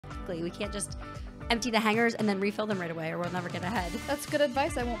quickly. We can't just empty the hangers and then refill them right away or we'll never get ahead. That's good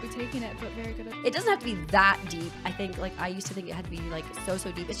advice. I won't be taking it, but very good advice. It doesn't have to be that deep. I think, like, I used to think it had to be, like, so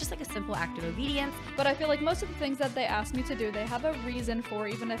deep. It's just, like, a simple act of obedience. But I feel like most of the things that they ask me to do, they have a reason for,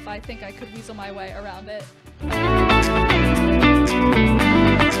 even if I think I could weasel my way around it.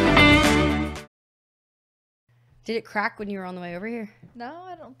 Did it crack when you were on the way over here? No,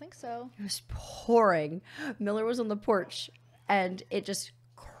 I don't think so. It was pouring. Miller was on the porch, and it just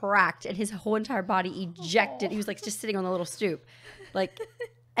cracked, and his whole entire body ejected. He was, like, just sitting on the little stoop. Like,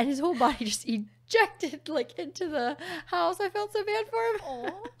 and his whole body just ejected, like, into the house. I felt so bad for him.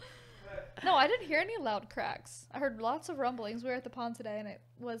 Aww. No, I didn't hear any loud cracks. I heard lots of rumblings. We were at the pond today, and it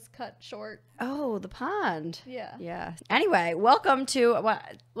was cut short. Oh, the pond. Yeah. Yeah. Anyway, welcome to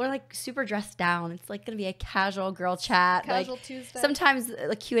we're like super dressed down. It's like gonna be a casual girl chat. Casual like, Tuesday. Sometimes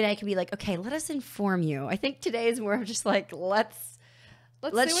the Q&A can be like, okay, let us inform you. I think today is more of just like let's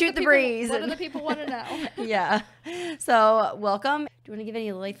shoot the breeze. What do the people want to know? Yeah. So welcome. Do you want to give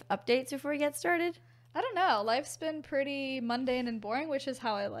any life updates before we get started? I don't know. Life's been pretty mundane and boring, which is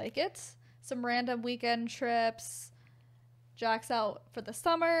how I like it. Some random weekend trips. Jack's out for the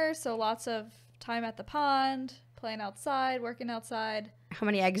summer, so lots of time at the pond, playing outside, working outside. How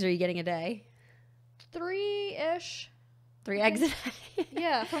many eggs are you getting a day? 3-ish. 3 eggs a day?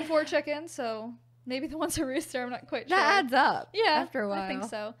 Yeah, from 4 chickens, so maybe the one's a rooster, I'm not quite sure. That adds up. Yeah, after a while. I think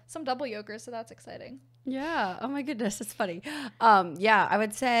so. Some double yolkers, so that's exciting. Yeah. Oh my goodness. It's funny. Yeah, I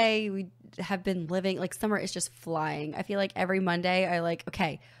would say we have been living, like, summer is just flying. I feel like every Monday I like,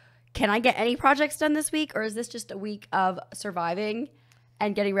 okay, can I get any projects done this week? Or is this just a week of surviving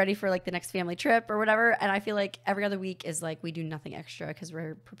and getting ready for like the next family trip or whatever? And I feel like every other week is like, we do nothing extra because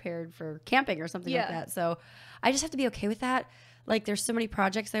we're prepared for camping or something like that. So I just have to be okay with that. Like, there's so many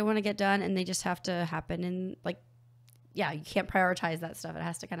projects I want to get done and they just have to happen. And like, yeah, you can't prioritize that stuff. It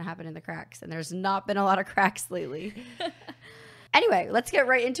has to kind of happen in the cracks. And there's not been a lot of cracks lately. Anyway, let's get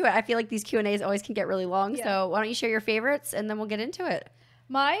right into it. I feel like these Q&As always can get really long. Yeah. So why don't you share your favorites and then we'll get into it.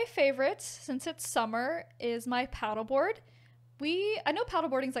 My favorite, since it's summer, is my paddleboard. I know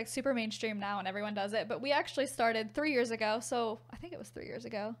paddleboarding's like super mainstream now and everyone does it, but we actually started 3 years ago. So I think it was 3 years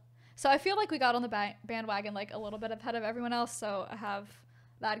ago. So I feel like we got on the bandwagon like a little bit ahead of everyone else. So I have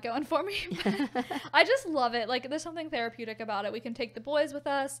that going for me. I just love it. Like, there's something therapeutic about it. We can take the boys with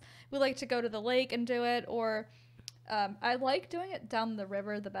us. We like to go to the lake and do it, or I like doing it down the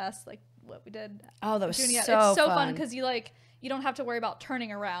river the best, like what we did. Oh, that was so It's so fun because you don't have to worry about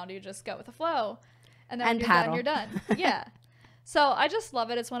turning around. You just go with the flow, and then when you're done. Yeah. So I just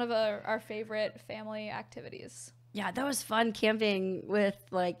love it. It's one of our favorite family activities. Yeah, that was fun camping with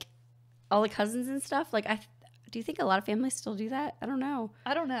like all the cousins and stuff. Like, do you think a lot of families still do that? I don't know.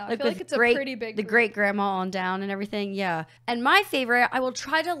 I don't know. I feel like it's a pretty big group. The great grandma on down and everything. Yeah. And my favorite, I will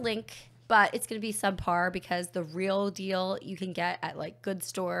try to link, but it's going to be subpar because the real deal you can get at like Good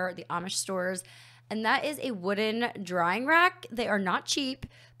Store, the Amish stores. And that is a wooden drying rack. They are not cheap,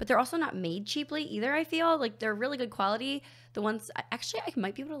 but they're also not made cheaply either, I feel. Like, they're really good quality. The ones, actually, I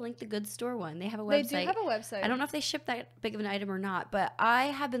might be able to link the Good Store one. They have a website. They do have a website. I don't know if they ship that big of an item or not, but I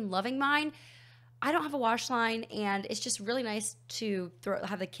have been loving mine. I don't have a wash line, and it's just really nice to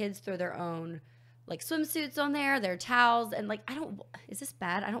have the kids throw their own like swimsuits on there, their towels, and like, is this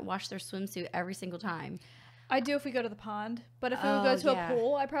bad? I don't wash their swimsuit every single time. I do if we go to the pond, but if we would go to a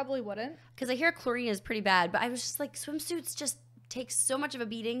pool, I probably wouldn't. Because I hear chlorine is pretty bad, but I was just like, swimsuits just take so much of a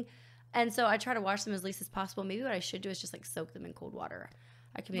beating, and so I try to wash them as least as possible. Maybe what I should do is just like soak them in cold water.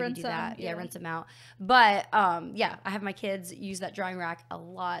 I can maybe do that. Yeah, rinse them out. But yeah, I have my kids use that drying rack a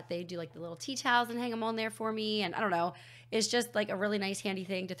lot. They do like the little tea towels and hang them on there for me, and I don't know. It's just like a really nice, handy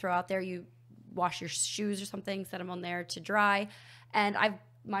thing to throw out there. You wash your shoes or something, set them on there to dry, and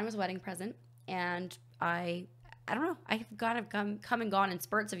mine was a wedding present, and I don't know. I've kind of come and gone in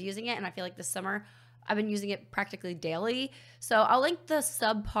spurts of using it, and I feel like this summer I've been using it practically daily. So I'll link the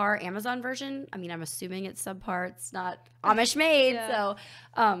subpar Amazon version. I mean, I'm assuming it's subpar. It's not Amish made. Yeah.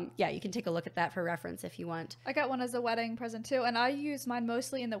 So yeah, you can take a look at that for reference if you want. I got one as a wedding present too, and I use mine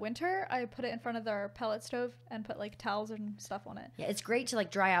mostly in the winter. I put it in front of their pellet stove and put like towels and stuff on it. Yeah, it's great to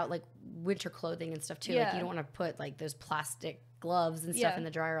like dry out like winter clothing and stuff too. Yeah. Like, you don't want to put like those plastic gloves and stuff in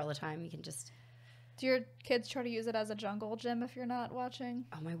the dryer all the time. You can just... Do your kids try to use it as a jungle gym if you're not watching?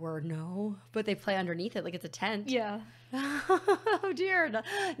 Oh my word, no. But they play underneath it like it's a tent. Yeah. Oh dear.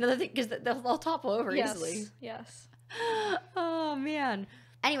 Another thing, because they'll topple over easily. Yes. Oh man.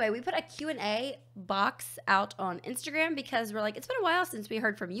 Anyway, we put a Q&A box out on Instagram because we're like, it's been a while since we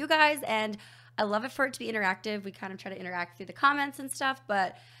heard from you guys, and I love it for it to be interactive. We kind of try to interact through the comments and stuff,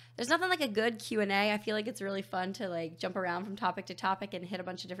 but there's nothing like a good Q&A. I feel like it's really fun to like jump around from topic to topic and hit a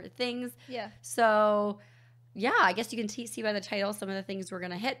bunch of different things. Yeah. So yeah, I guess you can see by the title some of the things we're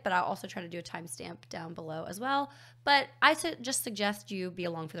going to hit, but I'll also try to do a timestamp down below as well. But I just suggest you be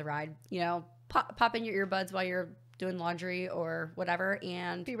along for the ride. You know, pop in your earbuds while you're doing laundry or whatever,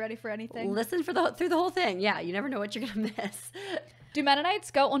 and be ready for anything. Listen through the whole thing. Yeah, you never know what you're going to miss. Do Mennonites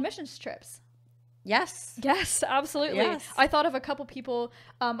go on missions trips? Yes. Yes, absolutely. Yes. I thought of a couple people.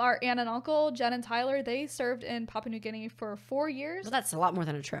 Our aunt and uncle, Jen and Tyler, they served in Papua New Guinea for 4 years. Well, that's a lot more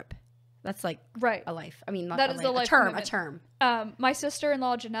than a trip. That's like a life. I mean, not that a is life. A term. My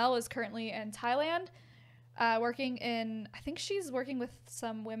sister-in-law, Janelle, is currently in Thailand, working in, I think she's working with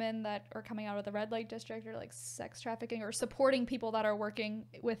some women that are coming out of the red light district or like sex trafficking or supporting people that are working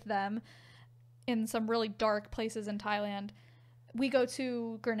with them in some really dark places in Thailand. We go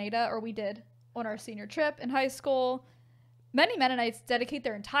to Grenada, or we did on our senior trip in high school. Many Mennonites dedicate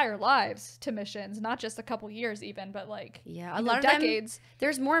their entire lives to missions, not just a couple years even, but like a lot of decades.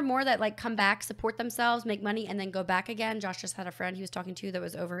 There's more and more that like come back, support themselves, make money, and then go back again. Josh just had a friend he was talking to that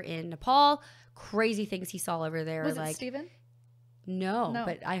was over in Nepal. Crazy things he saw over there. Was like, it Steven? No,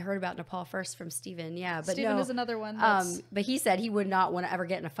 but I heard about Nepal first from Steven. Yeah, but Steven is another one. But he said he would not want to ever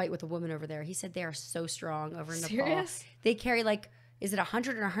get in a fight with a woman over there. He said they are so strong over in Nepal. They carry like, is it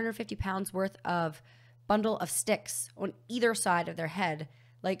 100 or 150 pounds worth of bundle of sticks on either side of their head,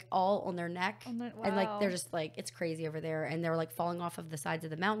 like all on their neck. Wow. And like they're just like, it's crazy over there, and they're like falling off of the sides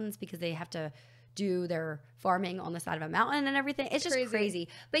of the mountains because they have to do their farming on the side of a mountain and everything. It's just crazy.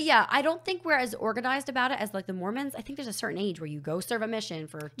 But yeah, I don't think we're as organized about it as like the Mormons. I think there's a certain age where you go serve a mission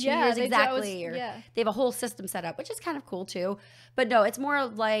for 2 years exactly, or they have a whole system set up, which is kind of cool too. But no, it's more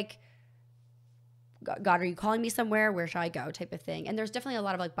like, God, are you calling me somewhere? Where should I go? Type of thing. And there's definitely a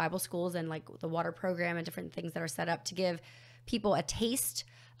lot of like Bible schools and like the water program and different things that are set up to give people a taste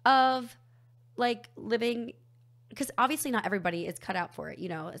of like living, because obviously not everybody is cut out for it, you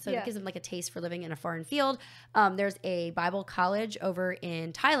know? So it gives them like a taste for living in a foreign field. There's a Bible college over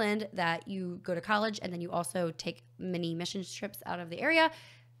in Thailand that you go to college and then you also take mini mission trips out of the area,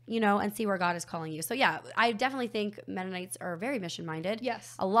 you know, and see where God is calling you. So yeah, I definitely think Mennonites are very mission-minded.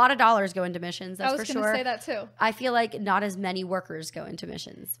 Yes. A lot of dollars go into missions, that's for sure. I was going to say that too. I feel like not as many workers go into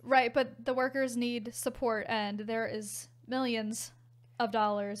missions. Right, but the workers need support, and there is millions of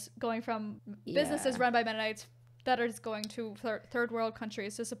dollars going from businesses run by Mennonites that are just going to third world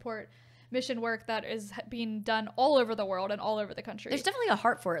countries to support mission work that is being done all over the world and all over the country. There's definitely a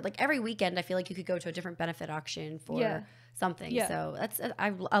heart for it. Like every weekend, I feel like you could go to a different benefit auction for something. So that's I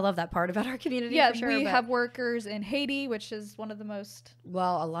love that part about our community. Yeah, for sure, we have workers in Haiti, which is one of the most.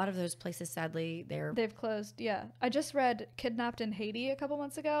 Well, a lot of those places, sadly, they've closed. Yeah, I just read "Kidnapped in Haiti" a couple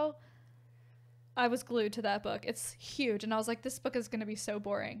months ago. I was glued to that book. It's huge, and I was like, "This book is going to be so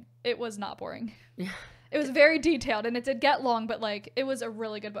boring." It was not boring. Yeah. It was very detailed, and it did get long, but like it was a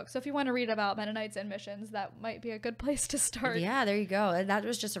really good book. So if you want to read about Mennonites and missions, that might be a good place to start. Yeah, there you go. And that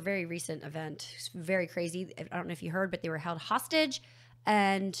was just a very recent event. It's very crazy. I don't know if you heard, but they were held hostage,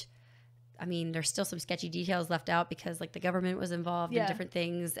 and I mean, there's still some sketchy details left out because like the government was involved in different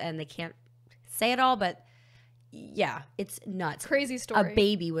things, and they can't say it all, but yeah, it's nuts. Crazy story. A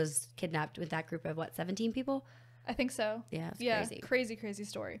baby was kidnapped with that group of 17 people? I think so. Yeah, it's crazy. Crazy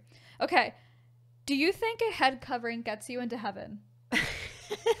story. Okay. Do you think a head covering gets you into heaven?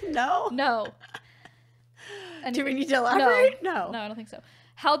 No. And do we need to elaborate? No, I don't think so.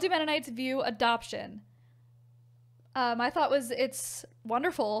 How do Mennonites view adoption? My thought was it's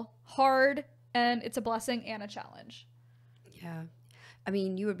wonderful, hard, and it's a blessing and a challenge. Yeah. I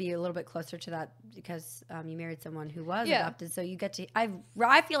mean, you would be a little bit closer to that because you married someone who was adopted. So you get to,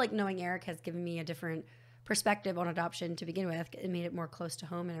 I feel like knowing Eric has given me a different perspective on adoption to begin with. It made it more close to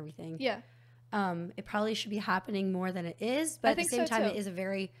home and everything. Yeah. It probably should be happening more than it is, but at the same time, it is a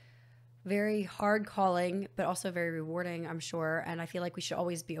very, very hard calling, but also very rewarding, I'm sure. And I feel like we should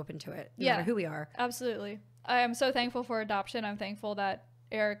always be open to it, no matter who we are. Absolutely. I am so thankful for adoption. I'm thankful that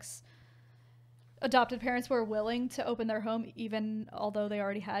Eric's adopted parents were willing to open their home, even although they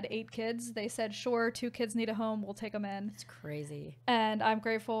already had 8 kids. They said, sure, 2 kids need a home. We'll take them in. It's crazy. And I'm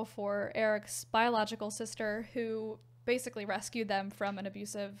grateful for Eric's biological sister who basically rescued them from an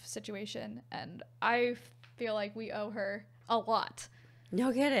abusive situation, and I feel like we owe her a lot.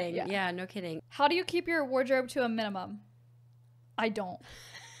 No kidding. Yeah, no kidding. How do you keep your wardrobe to a minimum? I don't.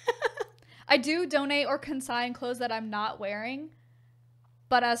 I do donate or consign clothes that I'm not wearing,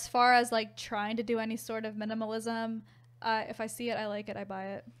 but as far as like trying to do any sort of minimalism, if I see it, I like it, I buy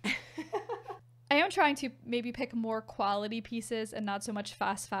it. I am trying to maybe pick more quality pieces and not so much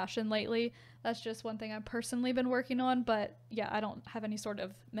fast fashion lately. That's just one thing I've personally been working on. But yeah, I don't have any sort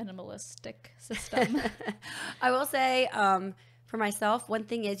of minimalistic system. I will say, for myself, one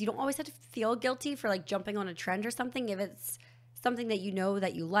thing is you don't always have to feel guilty for like jumping on a trend or something if it's something that you know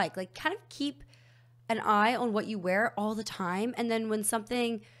that you like. Like kind of keep an eye on what you wear all the time. And then when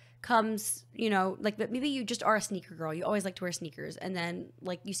something comes, you know, like maybe you just are a sneaker girl. You always like to wear sneakers. And then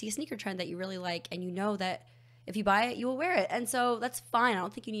like you see a sneaker trend that you really like and you know that if you buy it, you will wear it. And so that's fine. I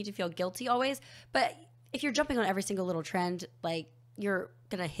don't think you need to feel guilty always. But if you're jumping on every single little trend, like you're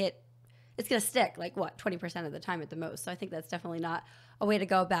going to hit, it's going to stick like what, 20% of the time at the most. So I think that's definitely not a way to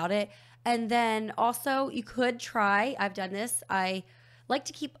go about it. And then also you could try, I've done this. I like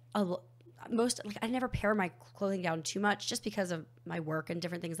to keep I never pare my clothing down too much just because of my work and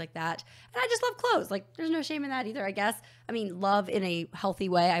different things like that. And I just love clothes. Like there's no shame in that either, I guess. I mean, love in a healthy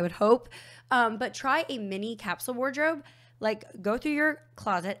way, I would hope. But try a mini capsule wardrobe. Like go through your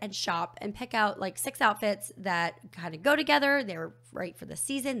closet and shop and pick out like 6 outfits that kind of go together. They're right for the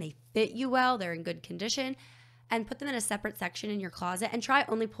season. They fit you well. They're in good condition. And put them in a separate section in your closet and try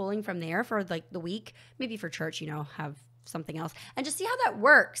only pulling from there for like the week. Maybe for church, you know, have something else and just see how that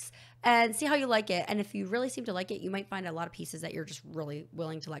works and see how you like it. And if you really seem to like it, you might find a lot of pieces that you're just really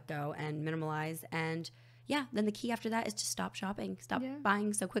willing to let go and minimalize. And yeah, then the key after that is to stop shopping, stop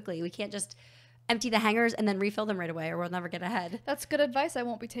buying so quickly. We can't just empty the hangers and then refill them right away or we'll never get ahead. That's good advice. I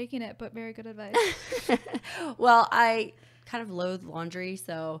won't be taking it, but very good advice. Well, I kind of loathe laundry,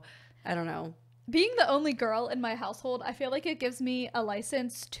 so I don't know. Being the only girl in my household, I feel like it gives me a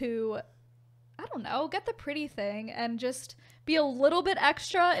license to, I don't know, get the pretty thing and just be a little bit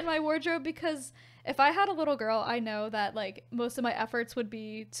extra in my wardrobe, because if I had a little girl, I know that like most of my efforts would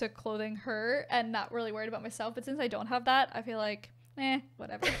be to clothing her and not really worried about myself. But since I don't have that, I feel like,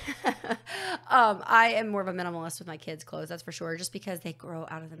 whatever. I am more of a minimalist with my kids' clothes, that's for sure, just because they grow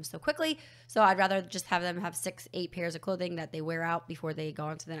out of them so quickly. So I'd rather just have them have 6-8 pairs of clothing that they wear out before they go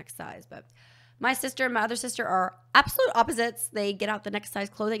on to the next size. But my sister and my other sister are absolute opposites. They get out the next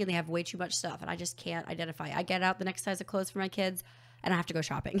size clothing and they have way too much stuff. And I just can't identify. I get out the next size of clothes for my kids and I have to go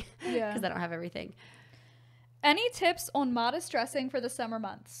shopping because I don't have everything. Any tips on modest dressing for the summer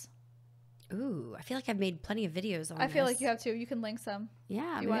months? Ooh, I feel like I've made plenty of videos on this. I feel like you have too. You can link some.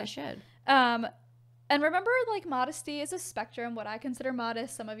 Yeah, maybe I should. And remember, like, modesty is a spectrum. What I consider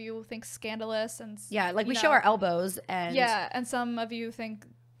modest, some of you think scandalous. And yeah, like we show our elbows. And yeah, and some of you think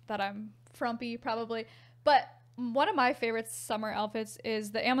that I'm frumpy probably. But one of my favorite summer outfits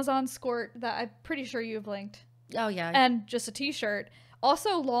is the Amazon skirt that I'm pretty sure you've linked. Oh yeah. And just a t-shirt.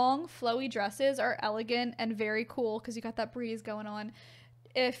 Also, long flowy dresses are elegant and very cool because you got that breeze going on.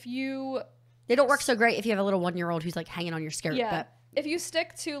 They don't work so great if you have a little 1-year-old who's like hanging on your skirt. Yeah. But if you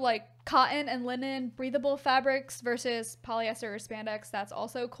stick to like cotton and linen breathable fabrics versus polyester or spandex, that's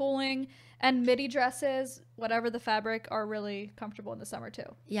also cooling. And midi dresses, whatever the fabric, are really comfortable in the summer too.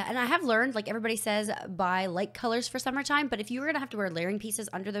 Yeah, and I have learned, like everybody says, buy light colors for summertime, but if you're going to have to wear layering pieces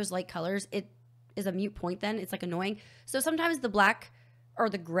under those light colors, it is a moot point then. It's like annoying. So sometimes the black or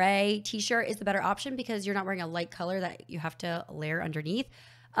the gray t-shirt is the better option because you're not wearing a light color that you have to layer underneath.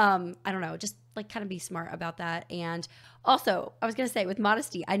 I don't know, just like kind of be smart about that. And also, I was going to say with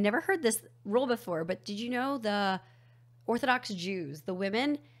modesty, I never heard this rule before, but did you know the Orthodox Jews, the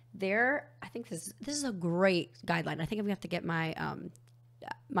women, I think this is a great guideline. I think I'm going to have to get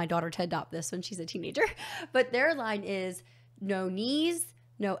my daughter to adopt this when she's a teenager. But their line is no knees,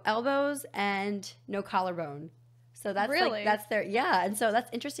 no elbows, and no collarbone. So that's really? like, that's their, yeah. And so that's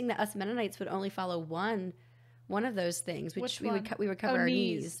interesting that us Mennonites would only follow one of those things, which we would cover our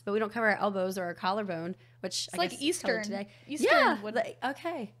knees, but we don't cover our elbows or our collarbone, which it's I like guess Eastern today. Eastern would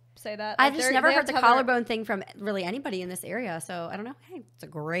okay. say that. I've just never heard the collarbone thing from really anybody in this area, so I don't know. Hey, it's a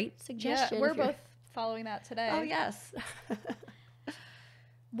great suggestion. Yeah, we're both following that today. Oh yes.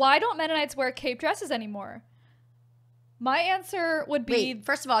 Why don't Mennonites wear cape dresses anymore? My answer would be... Wait,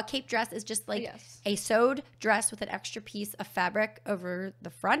 first of all, a cape dress is just like a sewed dress with an extra piece of fabric over the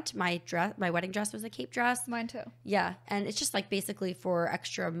front. My wedding dress was a cape dress. Mine too. Yeah, and it's just like basically for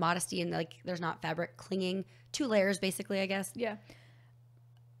extra modesty and like there's not fabric clinging. 2 layers basically, I guess. Yeah.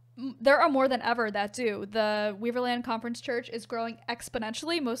 There are more than ever that do. The Weaverland Conference Church is growing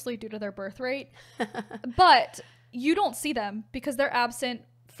exponentially, mostly due to their birth rate. But you don't see them because they're absent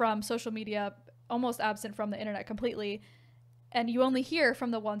from social media, almost absent from the internet completely, and you only hear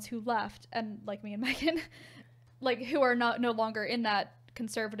from the ones who left, and like me and Megan, like who are no longer in that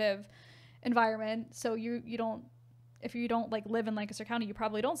conservative environment. So you don't if you don't like live in Lancaster County, you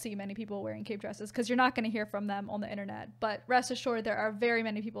probably don't see many people wearing cape dresses because you're not going to hear from them on the internet. But rest assured, there are very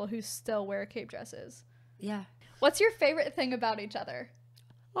many people who still wear cape dresses. Yeah. What's your favorite thing about each other?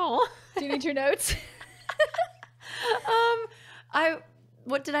 Oh. Do you need your notes?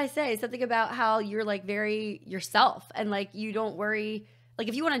 What did I say? Something about how you're like very yourself and like you don't worry. Like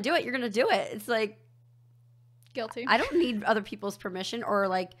if you want to do it, you're going to do it. It's like, guilty. I don't need other people's permission or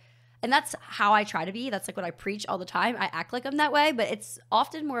like, and that's how I try to be. That's like what I preach all the time. I act like I'm that way, but it's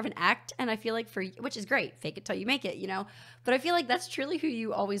often more of an act. And I feel like which is great. Fake it till you make it, you know? But I feel like that's truly who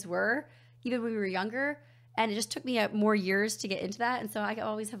you always were, even when we were younger. And it just took me more years to get into that. And so I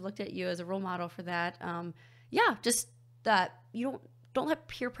always have looked at you as a role model for that. Just that you don't let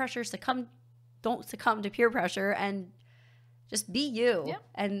peer pressure don't succumb to peer pressure and just be you. Yeah.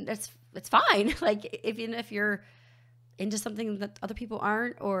 And it's fine. Like even if you're into something that other people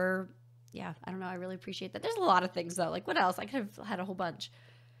aren't, or I don't know. I really appreciate that. There's a lot of things though. Like what else? I could have had a whole bunch.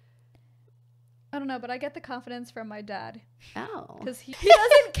 I don't know, but I get the confidence from my dad. Oh. Because he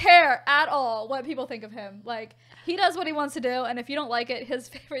doesn't care at all what people think of him. Like, he does what he wants to do, and if you don't like it, his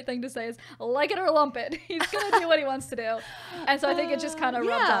favorite thing to say is, like it or lump it. He's going to do what he wants to do. And so I think it just kind of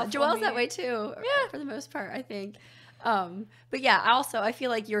rubbed off. Joelle's that way too, for the most part, I think. But yeah, I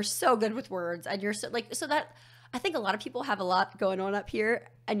feel like you're so good with words, and you're so that I think a lot of people have a lot going on up here,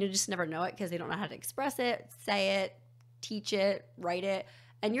 and you just never know it because they don't know how to express it, say it, teach it, write it.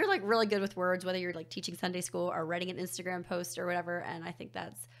 And you're like really good with words, whether you're like teaching Sunday school or writing an Instagram post or whatever. And I think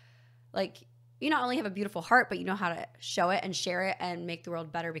that's like, you not only have a beautiful heart, but you know how to show it and share it and make the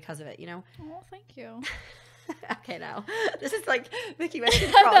world better because of it, you know? Oh, thank you. Okay, now this is like Mickey Mouse.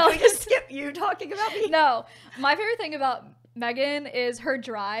 Can we just skip you talking about me? No, my favorite thing about Megan is her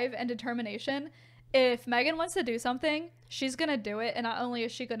drive and determination. If Megan wants to do something, she's going to do it. And not only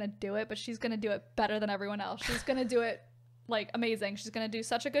is she going to do it, but she's going to do it better than everyone else. She's going to do it like amazing. She's going to do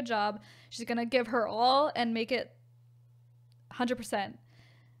such a good job. She's going to give her all and make it 100%.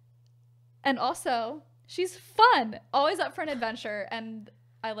 And also, she's fun, always up for an adventure. And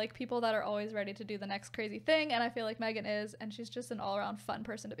I like people that are always ready to do the next crazy thing. And I feel like Megan is, and she's just an all around fun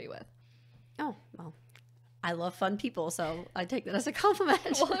person to be with. Oh, well, I love fun people. So I take that as a compliment.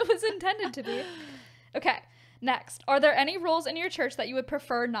 Well, it was intended to be. Okay. Next. Are there any rules in your church that you would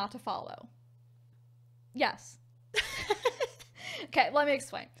prefer not to follow? Yes. Okay, let me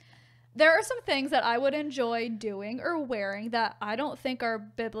explain. There are some things that I would enjoy doing or wearing that I don't think are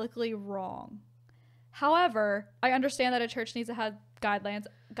biblically wrong. However, I understand that a church needs to have guidelines,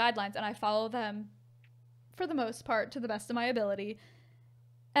 and I follow them for the most part to the best of my ability.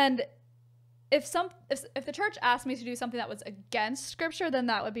 And if the church asked me to do something that was against scripture, then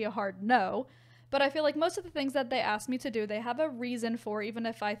that would be a hard no. But I feel like most of the things that they ask me to do, they have a reason for, even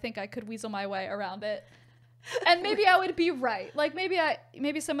if I think I could weasel my way around it. And maybe I would be right. Like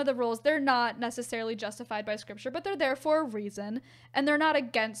maybe some of the rules, they're not necessarily justified by scripture, but they're there for a reason, and they're not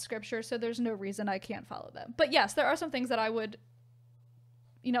against scripture, so there's no reason I can't follow them. But yes, there are some things that I would,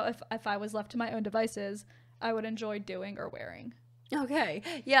 if I was left to my own devices, I would enjoy doing or wearing. Okay.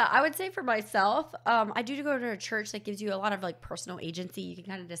 Yeah, I would say for myself, I do go to a church that gives you a lot of like personal agency. You can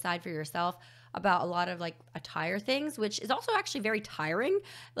kind of decide for yourself about a lot of like attire things, which is also actually very tiring.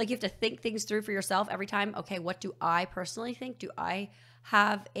 Like you have to think things through for yourself every time. Okay, what do I personally think? Do I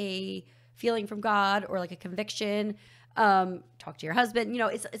have a feeling from God or like a conviction? Talk to your husband.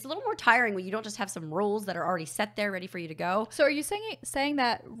 It's a little more tiring when you don't just have some rules that are already set there ready for you to go. So are you saying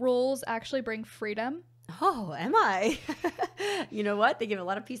that rules actually bring freedom? Oh, am I? You know what? They give a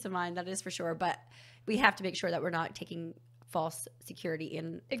lot of peace of mind, that is for sure. But we have to make sure that we're not taking false security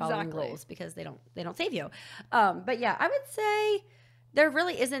in following rules because they don't save you. But yeah, I would say there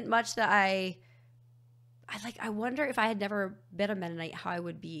really isn't much that I wonder if I had never been a Mennonite, how I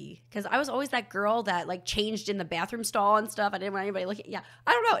would be. Because I was always that girl that like changed in the bathroom stall and stuff. I didn't want anybody looking. Yeah,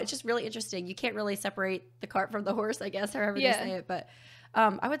 I don't know. It's just really interesting. You can't really separate the cart from the horse, I guess, however they say it. But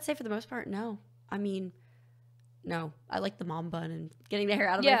I would say for the most part, no. I mean, no. I like the mom bun and getting the hair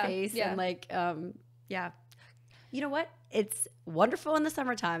out of my face. And like, you know what? It's wonderful in the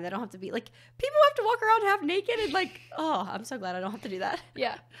summertime. They don't have to be like, people have to walk around half naked and like, oh, I'm so glad I don't have to do that.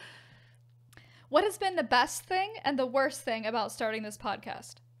 Yeah. What has been the best thing and the worst thing about starting this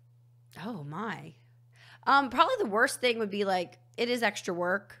podcast? Oh my. Probably the worst thing would be like, it is extra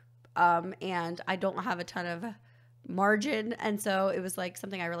work. And I don't have a ton of margin. And so it was like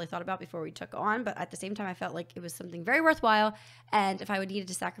something I really thought about before we took on. But at the same time, I felt like it was something very worthwhile. And if I would needed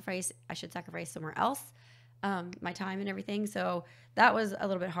to sacrifice, I should sacrifice somewhere else. My time and everything. So that was a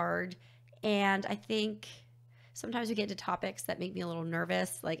little bit hard. And I think sometimes we get to topics that make me a little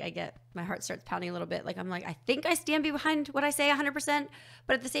nervous. Like my heart starts pounding a little bit. Like I'm like, I think I stand behind what I say 100%,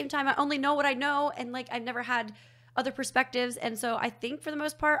 but at the same time, I only know what I know. And like, I've never had other perspectives. And so I think for the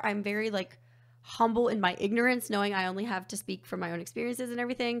most part, I'm very like humble in my ignorance, knowing I only have to speak from my own experiences and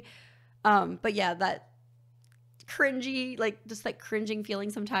everything. But yeah, that cringy, like just like cringing feeling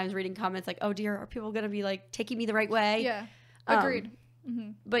sometimes reading comments like, oh dear, are people going to be like taking me the right way? Yeah. Agreed.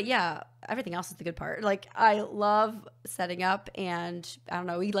 But yeah, everything else is the good part. Like I love setting up, and I don't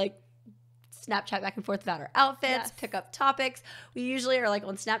know, we like Snapchat back and forth about our outfits, pick up topics. We usually are like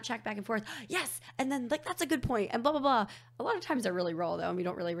on Snapchat back and forth. Yes. And then like, that's a good point, and blah, blah, blah. A lot of times they're really raw though, and we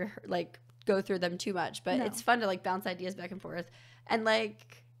don't really like go through them too much, but it's fun to like bounce ideas back and forth. And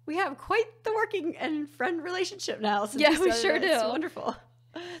like, we have quite the working and friend relationship now. Yeah, we sure do. It's wonderful.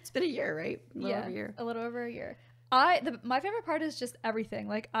 It's been a year, right? A little over a year. My favorite part is just everything.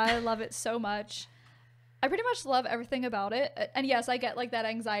 Like, I love it so much. I pretty much love everything about it. And yes, I get like that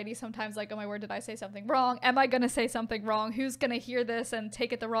anxiety sometimes, like, oh my word, did I say something wrong? Am I going to say something wrong? Who's going to hear this and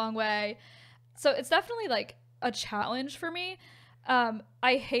take it the wrong way? So it's definitely like a challenge for me.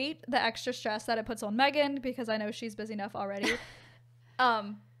 I hate the extra stress that it puts on Megan, because I know she's busy enough already.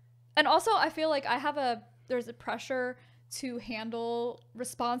 And also I feel like there's a pressure to handle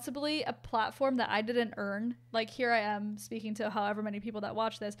responsibly a platform that I didn't earn. Like, here I am speaking to however many people that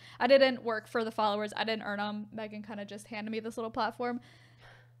watch this. I didn't work for the followers. I didn't earn them. Megan kind of just handed me this little platform,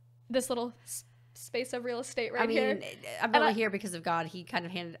 this little space of real estate right here. I'm only here because of God. He kind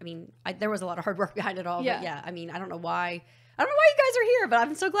of handed, there was a lot of hard work behind it all. Yeah. But yeah, I don't know why you guys are here, but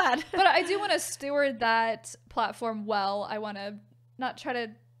I'm so glad. But I do want to steward that platform well. I want to not try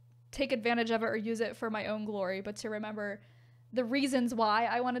to take advantage of it or use it for my own glory, but to remember the reasons why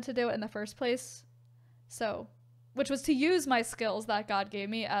I wanted to do it in the first place. So, which was to use my skills that God gave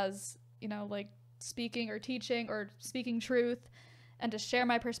me as, like speaking or teaching or speaking truth, and to share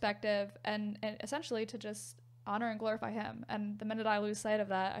my perspective, and essentially to just honor and glorify him. And the minute I lose sight of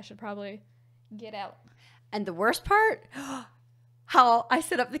that, I should probably get out. And the worst part, how I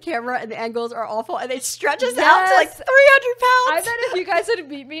set up the camera and the angles are awful, and they stretch us out to like 300 pounds. I bet if you guys would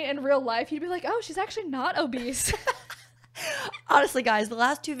meet me in real life, you'd be like, oh, she's actually not obese. Honestly, guys, the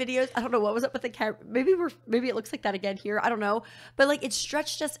last 2 videos, I don't know what was up with the camera. Maybe it looks like that again here. I don't know. But like, it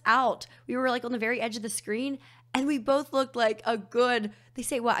stretched us out. We were like on the very edge of the screen, and we both looked like they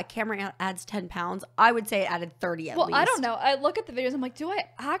say what, a camera adds 10 pounds. I would say it added 30 at least. Well, I don't know. I look at the videos, I'm like, do I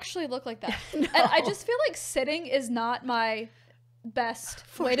actually look like that? No. And I just feel like sitting is not my best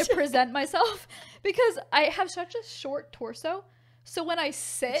way to present myself, because I have such a short torso. So when I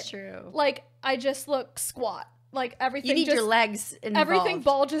sit, like, I just look squat. Like, everything, you need your legs involved. Everything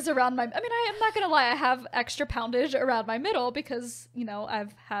bulges around I am not gonna lie, I have extra poundage around my middle because,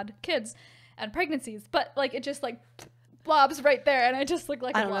 I've had kids and pregnancies, but like, it just like blobs right there, and I just look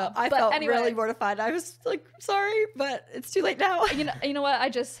like a blob. I felt really mortified. I was like, sorry, but it's too late now. You know what? I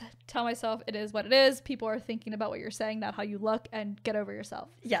just tell myself it is what it is. People are thinking about what you're saying, not how you look, and get over yourself.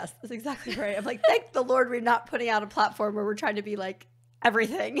 Yes, that's exactly right. I'm like, thank the Lord we're not putting out a platform where we're trying to be like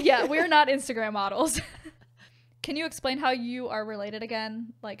everything. Yeah, we're not Instagram models. Can you explain how you are related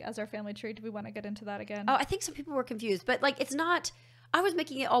again, like as our family tree? Do we want to get into that again? Oh, I think some people were confused, but like, it's not, I was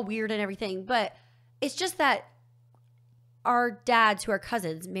making it all weird and everything, but it's just that our dads, who are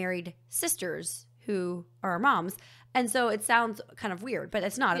cousins, married sisters who are our moms. And so it sounds kind of weird, but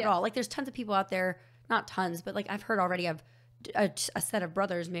it's not at all. Like, there's tons of people out there, not tons, but like, I've heard already of a set of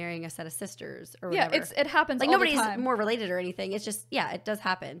brothers marrying a set of sisters or whatever. Yeah, it happens like, all nobody's the time. More related or anything. It's just, it does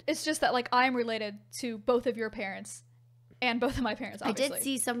happen. It's just that like, I'm related to both of your parents and both of my parents, obviously. I did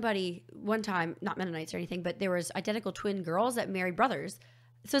see somebody one time, not Mennonites or anything, but there was identical twin girls that married brothers.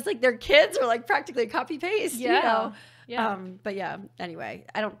 So it's like their kids are like practically copy paste, Yeah. But yeah, anyway,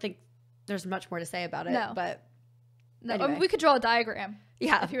 I don't think there's much more to say about it. No. But no, anyway. We could draw a diagram.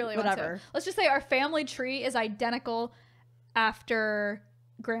 Yeah, if you really want to. Let's just say our family tree is identical after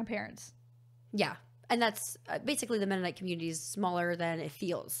grandparents. Yeah, and that's basically the Mennonite community is smaller than it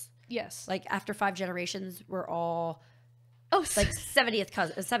feels. Yes, like after 5 generations, we're all like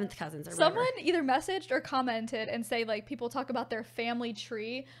 7th cousins or someone whatever. Either messaged or commented and say like, people talk about their family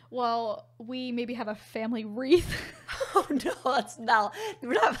tree while we maybe have a family wreath. Oh no, that's not.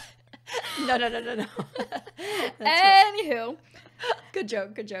 We're not. No. Anywho, good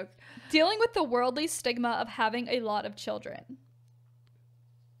joke. Dealing with the worldly stigma of having a lot of children.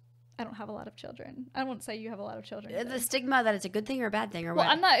 I don't have a lot of children. I won't say you have a lot of children. The stigma that it's a good thing or a bad thing, or what?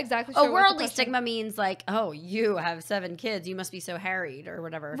 Well, I'm not exactly sure. A worldly stigma means like, oh, you have 7 kids, you must be so harried or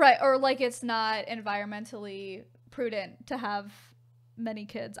whatever. Right, or like it's not environmentally prudent to have many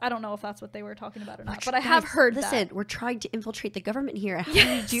kids. I don't know if that's what they were talking about or not, but I have heard that. Listen, we're trying to infiltrate the government here. How do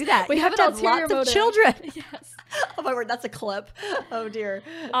you do that? We have to have lots of children. Yes. Oh my word, that's a clip. Oh dear.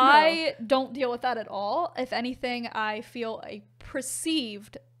 I don't deal with that at all. If anything, I feel a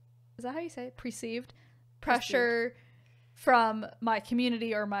perceived, is that how you say it? Perceived pressure from my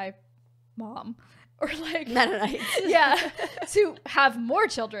community or my mom or like Mennonites. Yeah, to have more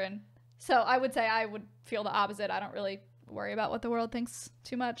children. So I would say I would feel the opposite. I don't really worry about what the world thinks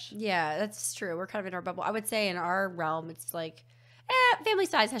too much. Yeah, that's true. We're kind of in our bubble. I would say in our realm, it's like, family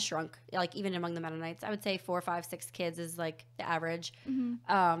size has shrunk. Like even among the Mennonites, I would say 4, 5, 6 kids is like the average.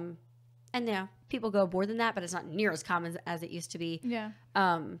 And yeah, people go more than that, but it's not near as common as it used to be. Yeah.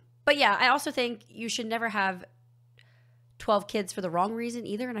 But yeah, I also think you should never have 12 kids for the wrong reason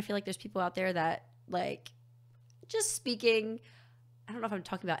either. And I feel like there's people out there that like, just speaking, I don't know if I'm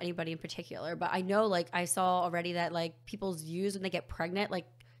talking about anybody in particular, but I know like I saw already that like people's views when they get pregnant like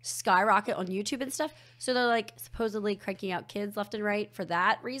skyrocket on YouTube and stuff. So they're like supposedly cranking out kids left and right for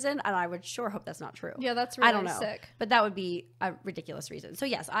that reason. And I would sure hope that's not true. Yeah, that's really I don't know, sick. But that would be a ridiculous reason. So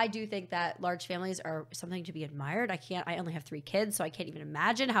yes, I do think that large families are something to be admired. I only have 3 kids, so I can't even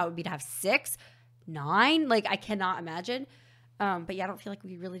imagine how it would be to have 6, 9. Like I cannot imagine. But yeah, I don't feel like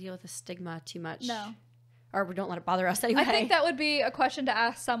we really deal with the stigma too much. No. Or we don't let it bother us anyway. I think that would be a question to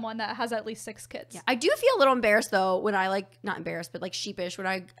ask someone that has at least 6 kids. Yeah. I do feel a little embarrassed though when I like, not embarrassed, but like sheepish when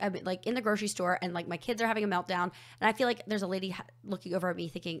I'm like in the grocery store and like my kids are having a meltdown and I feel like there's a lady looking over at me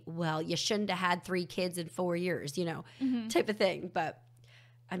thinking, well, you shouldn't have had 3 kids in 4 years, you know, type of thing. But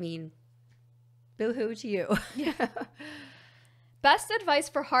I mean, boo-hoo to you. Yeah. Best advice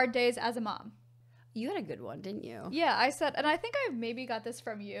for hard days as a mom. You had a good one, didn't you? Yeah, I said, and I think I maybe got this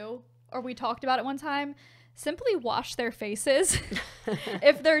from you or we talked about it one time. Simply wash their faces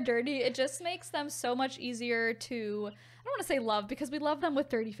if they're dirty. It just makes them so much easier to, I don't want to say love because we love them with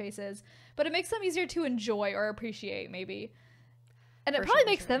dirty faces, but it makes them easier to enjoy or appreciate maybe. And it probably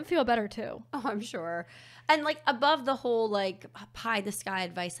makes them feel better too. Oh, I'm sure. And like above the whole like pie in the sky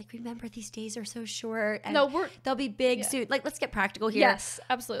advice, like remember these days are so short and they'll be big soon. Like let's get practical here. Yes,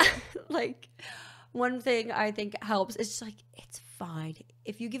 absolutely. Like one thing I think helps is just like it's fine.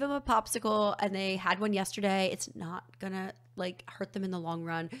 If you give them a popsicle and they had one yesterday, it's not gonna like hurt them in the long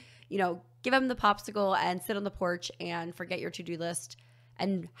run. You know, give them the popsicle and sit on the porch and forget your to-do list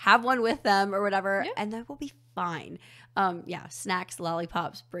and have one with them or whatever, and that will be fine. Yeah, snacks,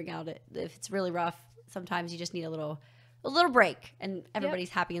 lollipops, bring out it. If it's really rough, sometimes you just need a little break and everybody's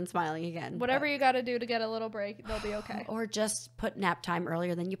happy and smiling again. Whatever you got to do to get a little break, they'll be okay. Or just put nap time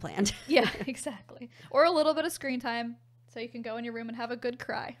earlier than you planned. Yeah, exactly. Or a little bit of screen time so you can go in your room and have a good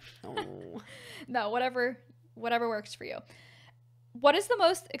cry. Oh. No, whatever works for you. What is the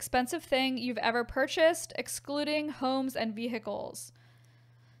most expensive thing you've ever purchased, excluding homes and vehicles?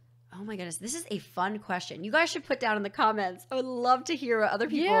 Oh my goodness, this is a fun question. You guys should put down in the comments. I would love to hear what other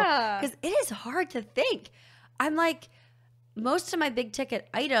people, because it is hard to think. I'm like, most of my big ticket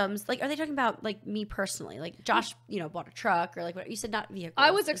items, like, are they talking about like me personally? Like Josh, you know, bought a truck or like what you said, not vehicles.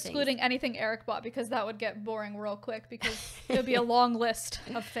 I was excluding anything Eric bought because that would get boring real quick because it would be a long list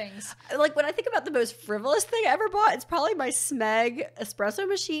of things. Like when I think about the most frivolous thing I ever bought, it's probably my Smeg espresso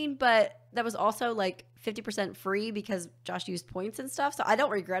machine, but that was also like 50% free because Josh used points and stuff. So I don't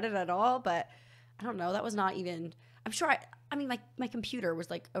regret it at all, but I don't know. That was not even, I'm sure I mean, my computer was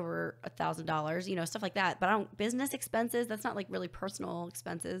like over $1,000, you know, stuff like that. But business expenses, that's not like really personal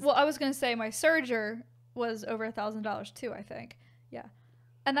expenses. Well, I was going to say my serger was over $1,000 too, I think. Yeah.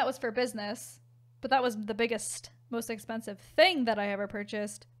 And that was for business, but that was the biggest, most expensive thing that I ever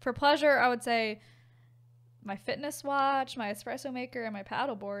purchased. For pleasure, I would say my fitness watch, my espresso maker, and my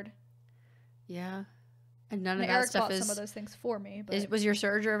paddleboard. Yeah. And none of that Eric stuff bought some of those things for me. But was your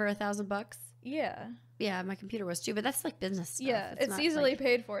serger over $1,000? Yeah. Yeah, my computer was too, but that's like business stuff. Yeah, it's easily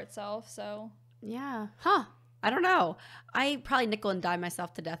paid for itself, so. Yeah. Huh. I don't know. I probably nickel and dime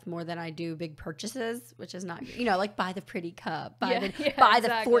myself to death more than I do big purchases, which is not, you know, like buy the pretty cup, buy the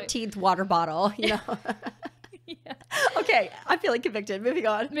 14th water bottle, you know. Yeah. Okay, I'm feeling convicted. Moving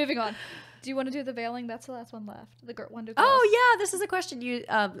on. Do you want to do the veiling? That's the last one left. The one to girls. Oh yeah, this is a question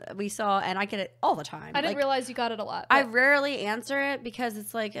we saw, and I get it all the time. I didn't realize you got it a lot. I rarely answer it because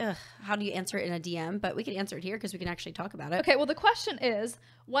it's like, how do you answer it in a DM? But we can answer it here because we can actually talk about it. Okay, well the question is,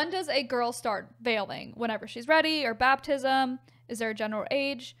 when does a girl start veiling? Whenever she's ready, or baptism? Is there a general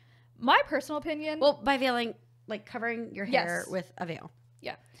age? My personal opinion. Well, by veiling, like covering your hair with a veil.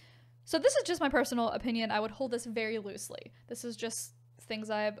 Yeah. So this is just my personal opinion. I would hold this very loosely. This is just things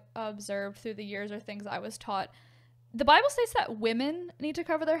I've observed through the years or things I was taught. The Bible states that women need to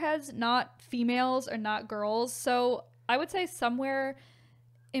cover their heads, not females or not girls. So I would say somewhere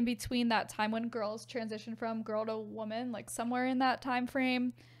in between that time when girls transition from girl to woman, like somewhere in that time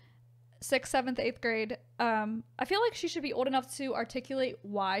frame, 6th, 7th, 8th grade, I feel like she should be old enough to articulate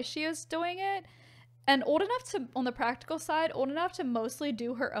why she is doing it, and old enough to, on the practical side, old enough to mostly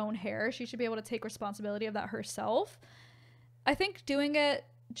do her own hair. She should be able to take responsibility of that herself. I think doing it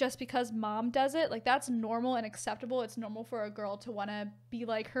just because mom does it, like, that's normal and acceptable. It's normal for a girl to want to be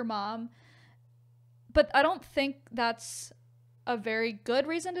like her mom, but I don't think that's a very good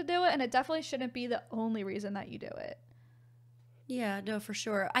reason to do it, and it definitely shouldn't be the only reason that you do it. Yeah, no, for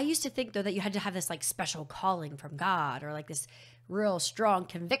sure. I used to think, though, that you had to have this, like, special calling from God or, like, this real strong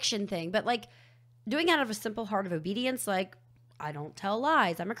conviction thing. But, like, doing it out of a simple heart of obedience, like, I don't tell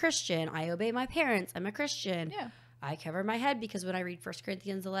lies. I'm a Christian. I obey my parents. I'm a Christian. Yeah. I cover my head because when I read 1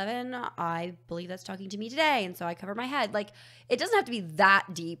 Corinthians 11, I believe that's talking to me today. And so I cover my head. Like, it doesn't have to be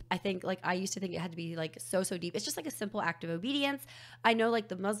that deep. I think, like, I used to think it had to be, like, so deep. It's just, like, a simple act of obedience. I know, like,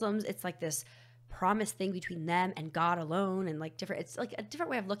 the Muslims, it's, like, this promise thing between them and God alone, and like different, it's like a different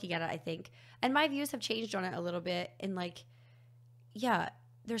way of looking at it, I think. And my views have changed on it a little bit, and like, yeah,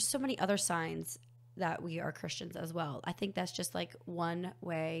 there's so many other signs that we are Christians as well. I think that's just like one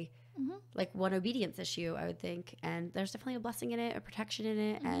way, like one obedience issue, I would think. And there's definitely a blessing in it, a protection in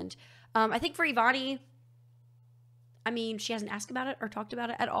it. And I think for Ivani, I mean, she hasn't asked about it or talked about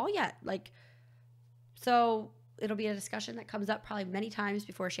it at all yet. Like, so it'll be a discussion that comes up probably many times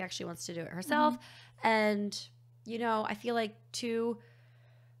before she actually wants to do it herself. And, you know, I feel like too,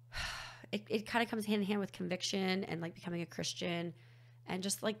 it kind of comes hand in hand with conviction and like becoming a Christian and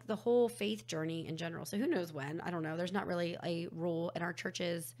just like the whole faith journey in general. So who knows when? I don't know. There's not really a rule in our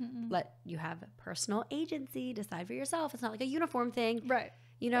churches. Let you have personal agency, decide for yourself. It's not like a uniform thing. Right.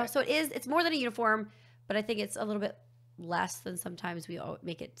 You know, Right. so it's more than a uniform, but I think it's a little bit less than sometimes we all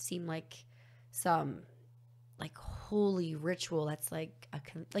make it seem like some like holy ritual that's like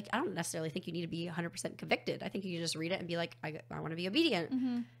like I don't necessarily think you need to be 100% convicted. I think you can just read it and be like, I want to be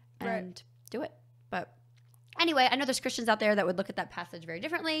obedient and do it. But anyway, I know there's Christians out there that would look at that passage very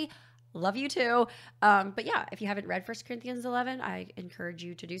differently. Love you too. But yeah, if you haven't read 1 Corinthians 11, I encourage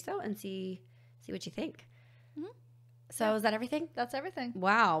you to do so and see what you think. So is that everything? That's everything.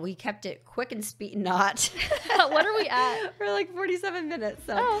 Wow, we kept it quick and not. What are we at? We're like 47 minutes.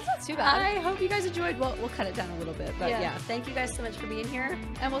 So Oh, that's not too bad. I hope you guys enjoyed. We'll cut it down a little bit. But yeah, thank you guys so much for being here.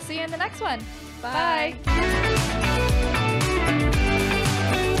 And we'll see you in the next one. Bye. Bye.